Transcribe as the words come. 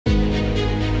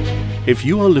If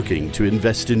you are looking to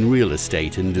invest in real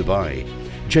estate in Dubai,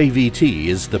 JVT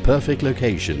is the perfect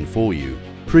location for you.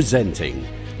 Presenting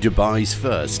Dubai's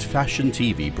first fashion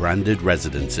TV branded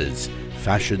residences,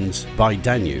 Fashions by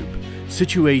Danube,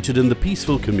 situated in the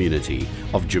peaceful community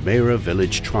of Jumeirah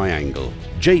Village Triangle.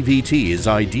 JVT is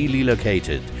ideally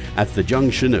located at the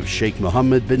junction of Sheikh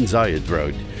Mohammed bin Zayed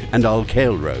Road and Al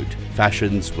Khail Road.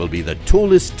 Fashions will be the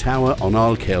tallest tower on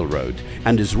Al Khail Road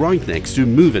and is right next to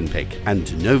Movenpick and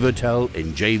Novotel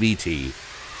in JVT.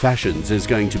 Fashions is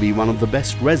going to be one of the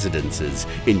best residences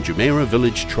in Jumeirah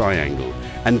Village Triangle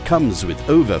and comes with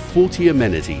over 40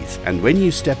 amenities, and when you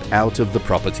step out of the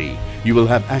property, you will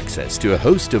have access to a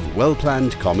host of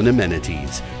well-planned common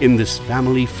amenities in this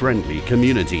family-friendly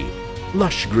community.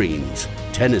 Lush greens,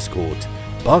 tennis court,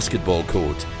 basketball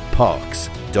court, parks,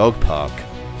 dog park,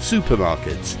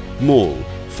 supermarkets, mall,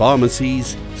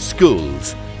 pharmacies,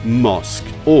 schools, mosque,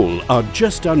 all are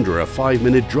just under a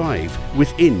 5-minute drive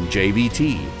within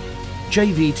JVT.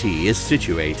 JVT is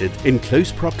situated in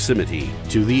close proximity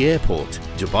to the airport,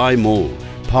 Dubai Mall,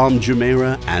 Palm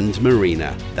Jumeirah and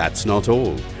Marina. That's not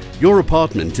all. Your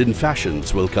apartment in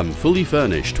Fashions will come fully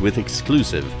furnished with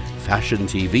exclusive Fashion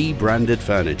TV branded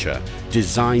furniture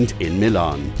designed in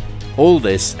Milan. All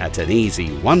this at an easy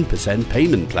 1%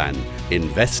 payment plan.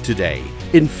 Invest today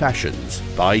in Fashions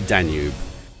by Danube.